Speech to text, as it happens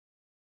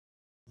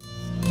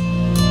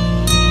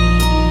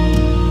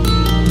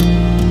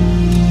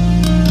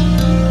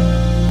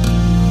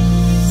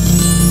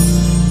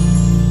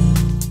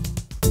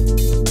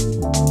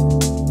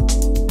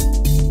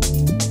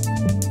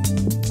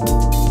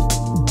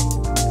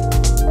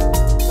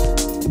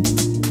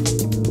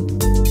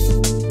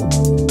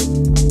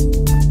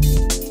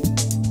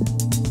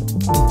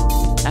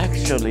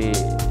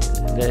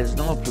there's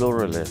no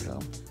pluralism,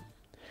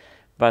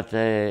 but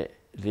the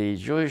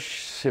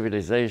Jewish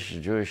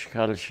civilization, Jewish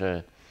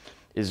culture,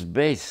 is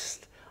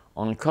based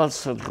on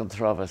constant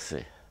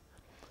controversy.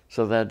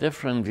 So there are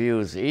different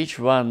views, each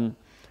one,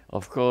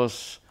 of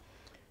course,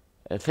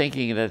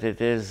 thinking that it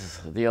is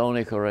the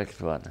only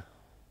correct one.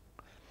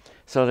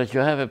 So that you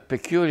have a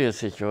peculiar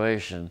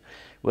situation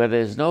where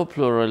there's no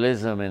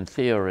pluralism in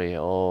theory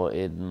or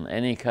in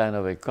any kind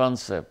of a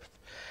concept.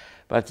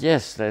 But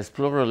yes, there's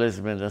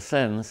pluralism in the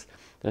sense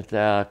that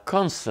there are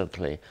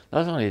constantly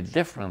not only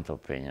different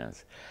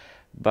opinions,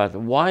 but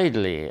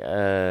widely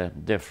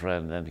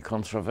different and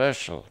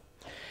controversial.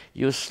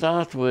 You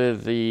start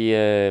with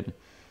the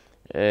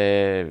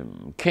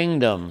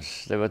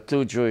kingdoms. There were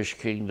two Jewish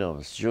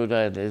kingdoms,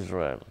 Judah and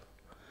Israel,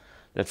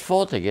 that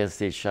fought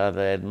against each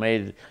other and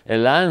made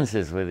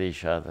alliances with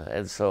each other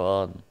and so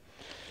on.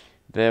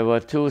 There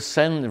were two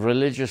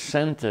religious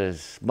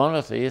centers,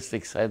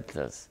 monotheistic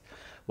centers,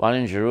 one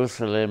in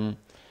Jerusalem,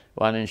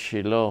 one in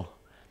Shiloh.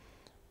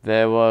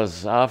 There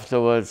was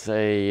afterwards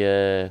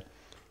a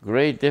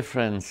great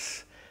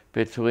difference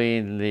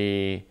between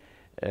the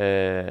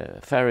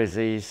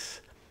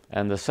Pharisees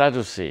and the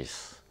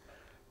Sadducees,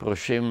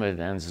 Proshim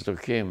and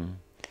Zdukim.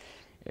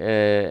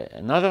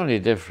 Not only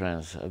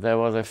difference, there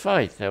was a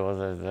fight, there was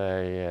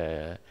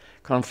a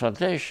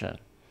confrontation.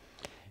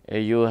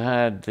 You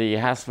had the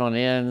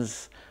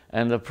Hasmoneans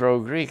and the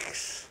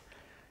pro-Greeks.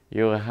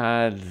 You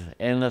had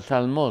in the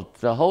Talmud,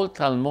 the whole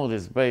Talmud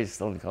is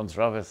based on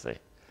controversy.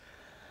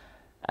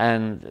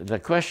 And the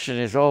question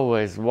is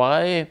always,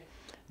 why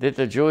did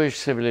the Jewish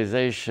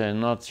civilization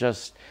not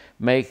just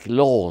make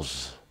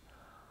laws?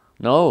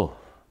 No.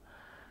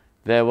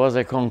 There was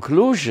a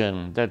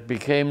conclusion that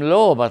became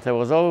law, but there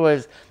was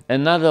always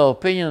another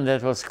opinion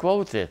that was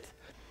quoted.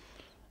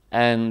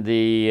 And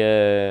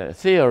the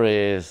theory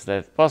is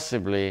that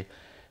possibly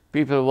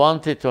people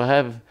wanted to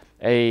have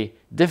a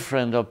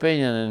different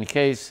opinion in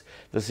case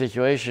the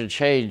situation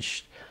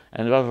changed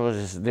and what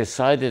was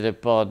decided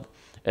upon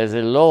as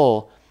a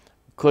law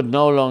could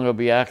no longer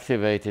be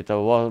activated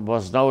or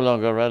was no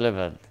longer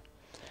relevant.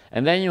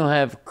 And then you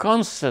have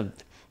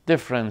constant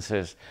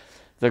differences.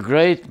 The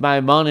great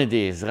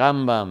Maimonides,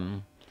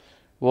 Rambam,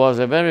 was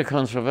a very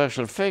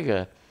controversial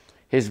figure.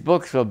 His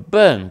books were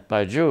burnt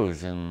by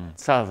Jews in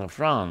southern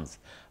France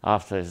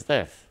after his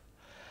death.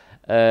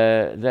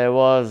 There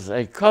was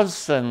a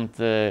constant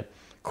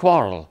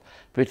quarrel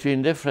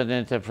between different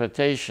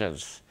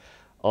interpretations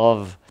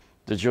of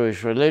the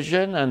Jewish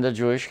religion and the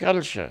Jewish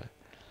culture.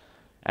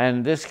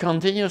 And this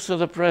continues to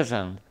the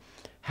present.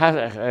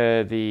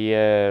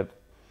 The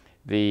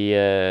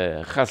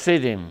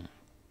Hasidim,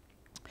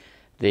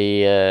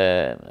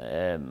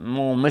 the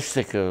more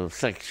mystical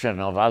section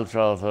of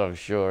ultra-Orthodox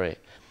Jewry,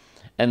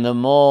 and the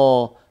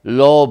more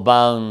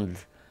law-bound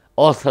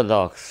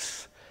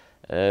Orthodox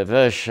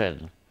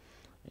version,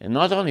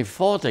 not only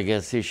fought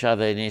against each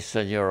other in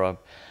Eastern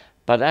Europe,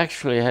 but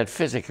actually had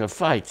physical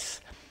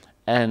fights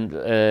and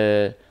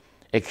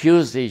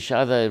accused each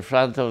other in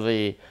front of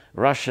the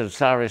Russian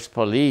Tsarist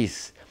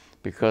police,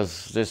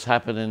 because this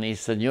happened in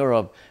Eastern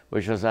Europe,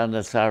 which was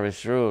under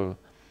Tsarist rule.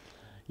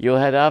 You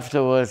had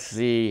afterwards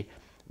the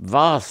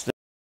vast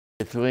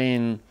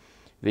between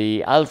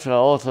the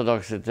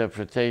ultra-Orthodox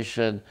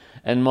interpretation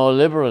and more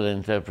liberal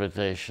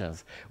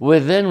interpretations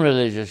within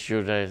religious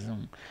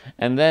Judaism.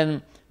 And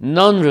then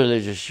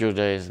non-religious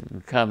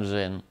Judaism comes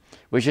in,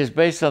 which is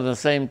based on the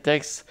same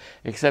texts,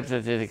 except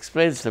that it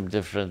explains them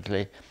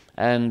differently.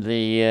 And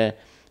the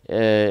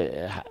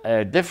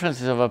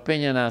differences of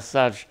opinion are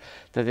such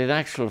that in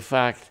actual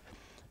fact,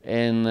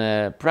 in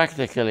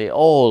practically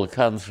all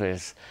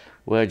countries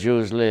where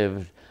Jews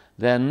lived,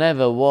 there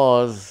never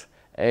was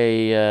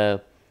a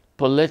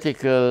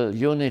political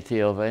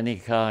unity of any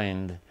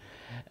kind,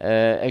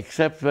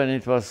 except when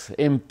it was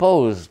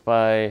imposed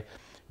by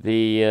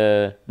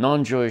the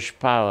non-Jewish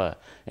power.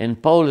 In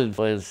Poland,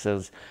 for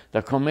instance,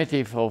 the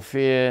Committee for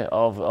Fear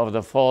of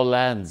the Four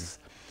Lands,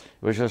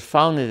 which was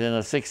founded in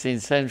the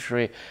 16th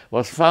century,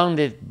 was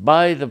founded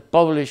by the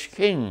Polish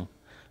king,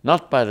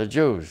 not by the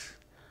Jews.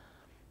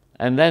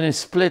 And then it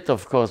split,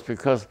 of course,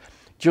 because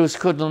Jews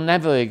could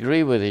never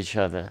agree with each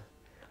other.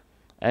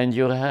 And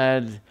you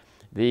had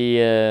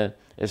the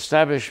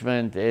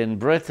establishment in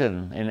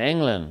Britain, in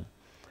England,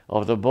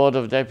 of the Board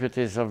of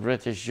Deputies of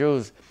British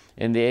Jews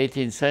in the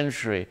 18th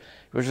century,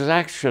 which was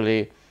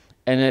actually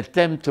an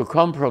attempt to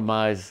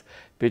compromise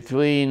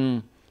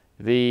between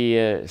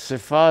the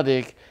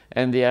Sephardic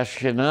and the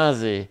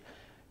Ashkenazi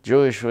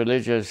Jewish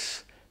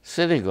religious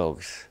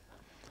synagogues.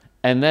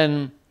 And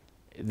then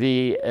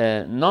the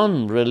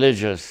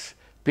non-religious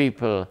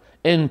people,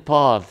 in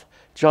part,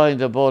 joined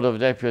the Board of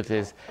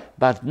Deputies,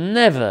 but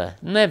never,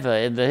 never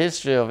in the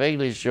history of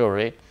English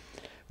Jewry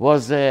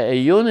was there a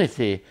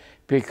unity,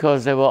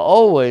 because there were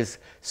always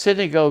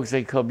synagogues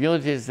and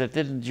communities that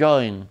didn't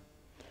join.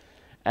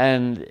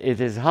 And it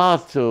is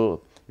hard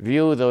to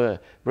view the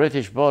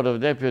British Board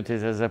of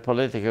Deputies as a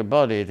political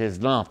body. It is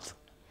not.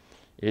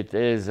 It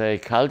is a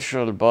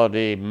cultural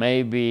body,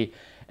 maybe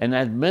an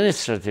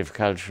administrative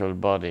cultural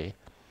body.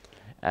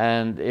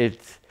 And it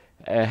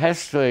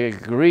has to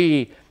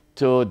agree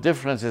to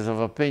differences of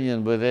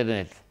opinion within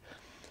it.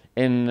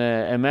 In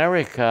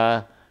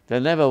America, there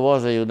never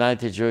was a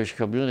united Jewish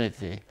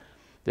community.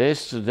 There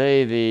is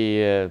today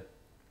the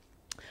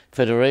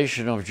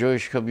Federation of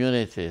Jewish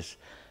Communities,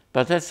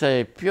 but that's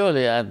a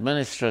purely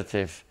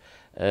administrative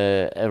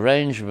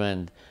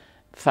arrangement,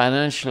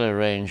 financial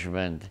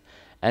arrangement,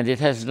 and it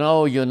has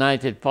no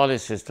united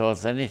policies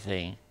towards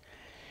anything.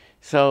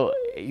 So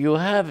you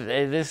have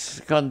this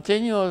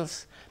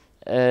continuous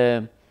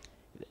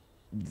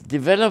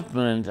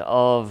development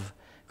of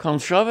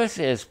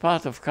controversy as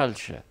part of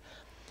culture.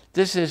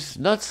 This is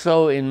not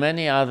so with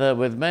many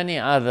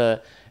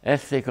other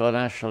ethnic or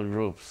national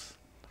groups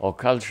or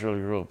cultural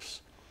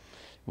groups,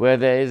 where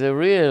there is a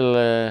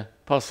real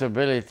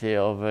possibility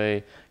of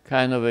a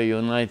kind of a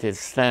united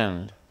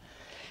stand.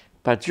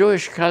 But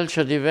Jewish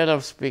culture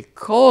develops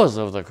because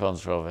of the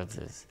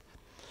controversies.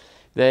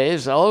 There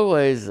is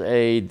always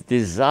a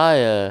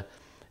desire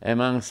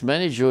amongst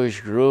many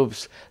Jewish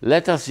groups,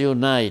 let us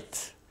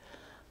unite.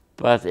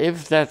 But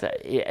if that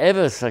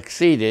ever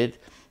succeeded,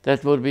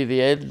 that would be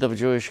the end of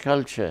Jewish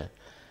culture,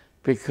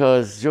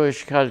 because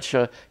Jewish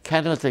culture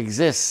cannot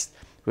exist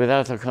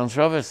without a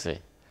controversy.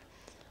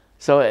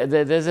 So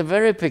there's a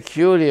very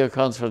peculiar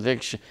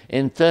contradiction,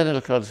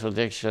 internal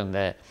contradiction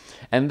there.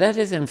 And that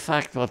is in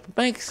fact what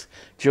makes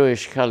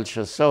Jewish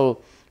culture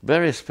so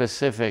very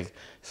specific,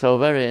 so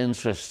very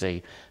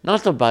interesting.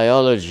 Not the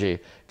biology.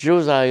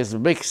 Jews are as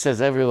mixed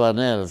as everyone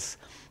else.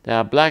 There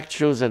are black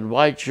Jews and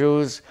white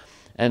Jews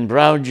and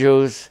brown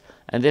Jews,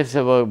 and if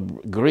there were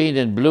green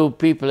and blue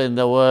people in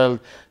the world,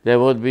 there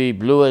would be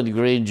blue and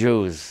green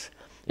Jews.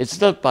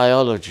 It's not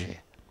biology.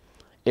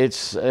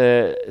 It's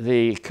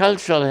the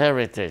cultural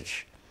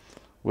heritage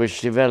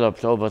which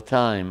developed over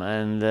time.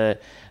 And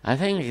I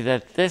think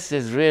that this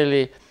is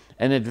really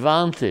an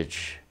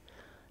advantage,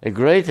 a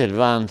great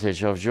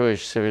advantage of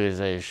Jewish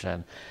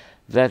civilization,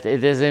 that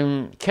it is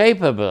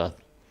incapable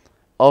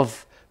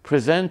of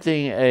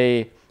presenting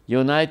a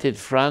united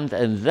front,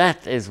 and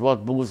that is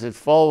what moves it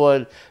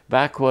forward,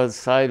 backwards,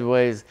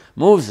 sideways,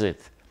 moves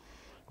it.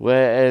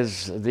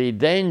 Whereas the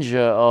danger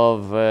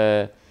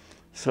of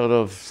sort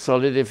of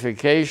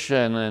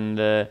solidification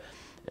and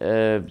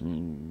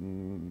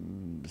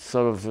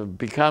sort of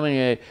becoming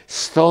a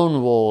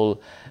stone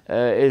wall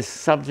is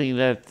something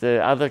that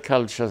other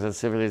cultures and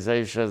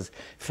civilizations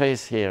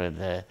face here and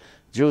there.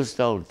 Jews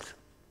don't.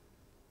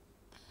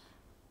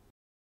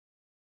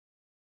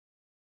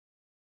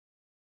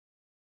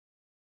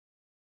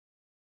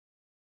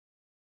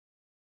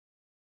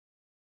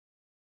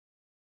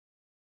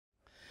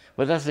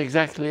 But that's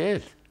exactly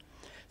it.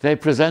 They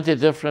presented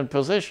different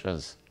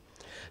positions.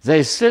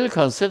 They still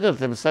considered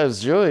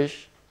themselves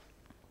Jewish.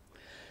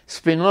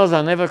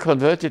 Spinoza never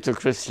converted to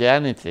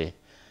Christianity,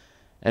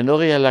 and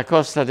Uriel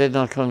Acosta did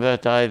not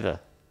convert either.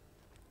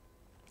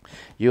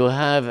 You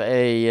have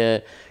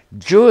a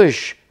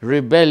Jewish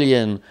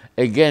rebellion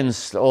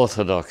against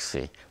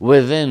orthodoxy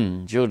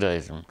within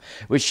Judaism,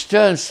 which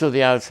turns to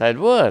the outside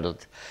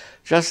world,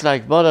 just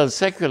like modern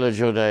secular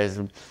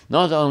Judaism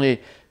not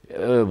only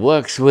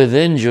works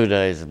within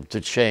Judaism to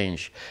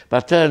change,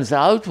 but turns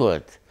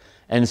outward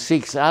and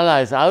seeks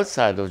allies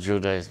outside of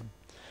Judaism.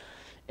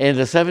 In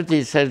the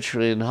 17th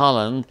century in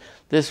Holland,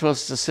 this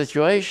was the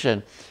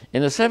situation.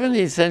 In the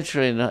 17th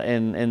century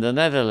in the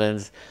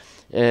Netherlands,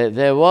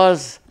 there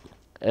was,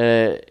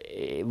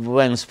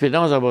 when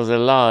Spinoza was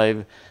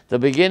alive, the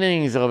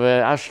beginnings of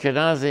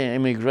Ashkenazi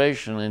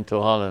immigration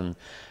into Holland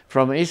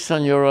from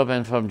Eastern Europe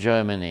and from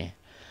Germany.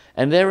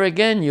 And there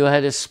again you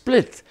had a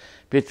split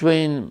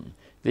between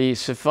the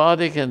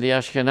Sephardic and the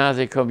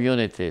Ashkenazi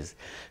communities.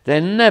 They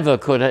never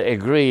could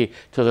agree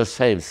to the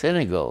same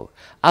synagogue,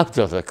 out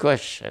of the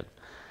question.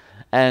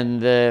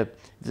 And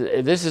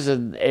this is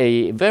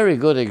a very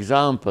good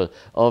example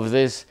of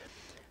this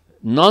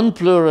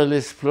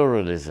non-pluralist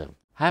pluralism.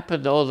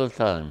 Happened all the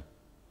time,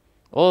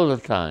 all the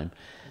time.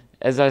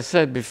 As I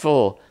said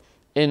before,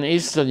 in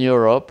Eastern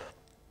Europe,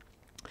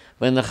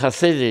 when the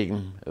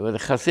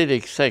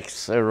Hasidic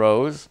sects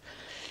arose,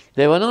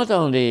 they were not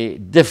only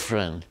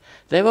different,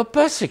 they were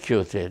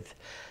persecuted.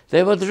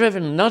 They were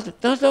driven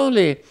not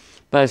only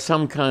by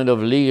some kind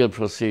of legal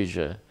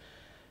procedure,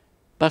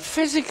 but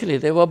physically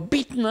they were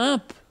beaten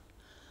up.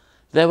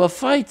 There were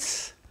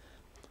fights.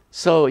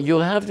 So you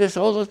have this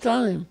all the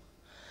time.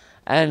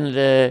 And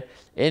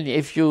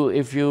if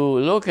you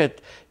look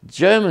at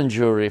German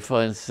Jewry,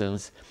 for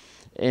instance,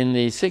 in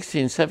the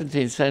 16th,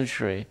 17th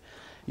century,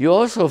 you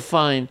also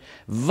find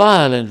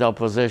violent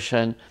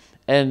opposition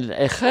and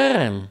a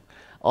cherem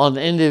on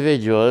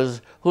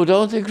individuals who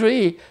don't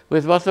agree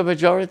with what the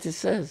majority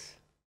says.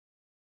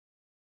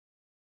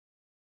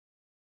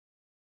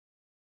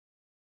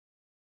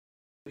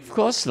 Of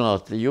course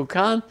not. You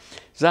can't.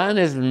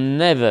 Zionism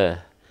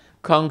never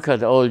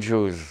conquered all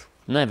Jews.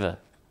 Never.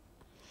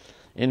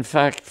 In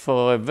fact,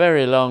 for a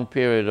very long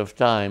period of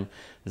time,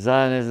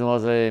 Zionism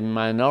was a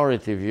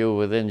minority view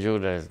within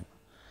Judaism.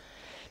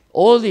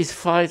 All these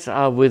fights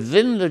are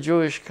within the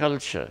Jewish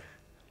culture.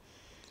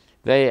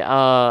 They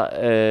are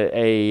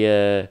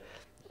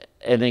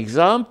an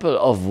example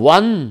of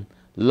one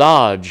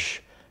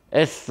large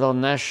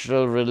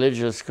ethno-national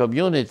religious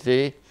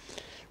community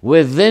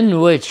within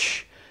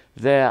which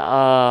there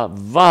are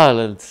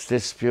violent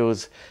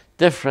disputes,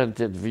 different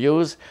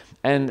views,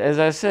 and as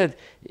I said,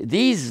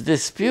 these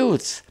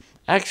disputes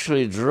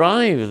actually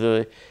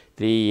drive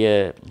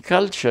the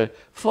culture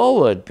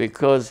forward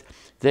because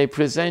they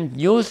present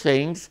new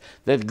things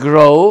that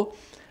grow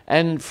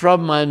and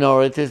from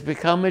minorities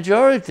become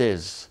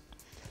majorities.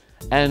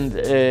 And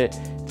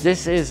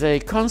this is a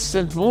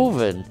constant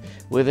movement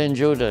within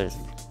Judaism.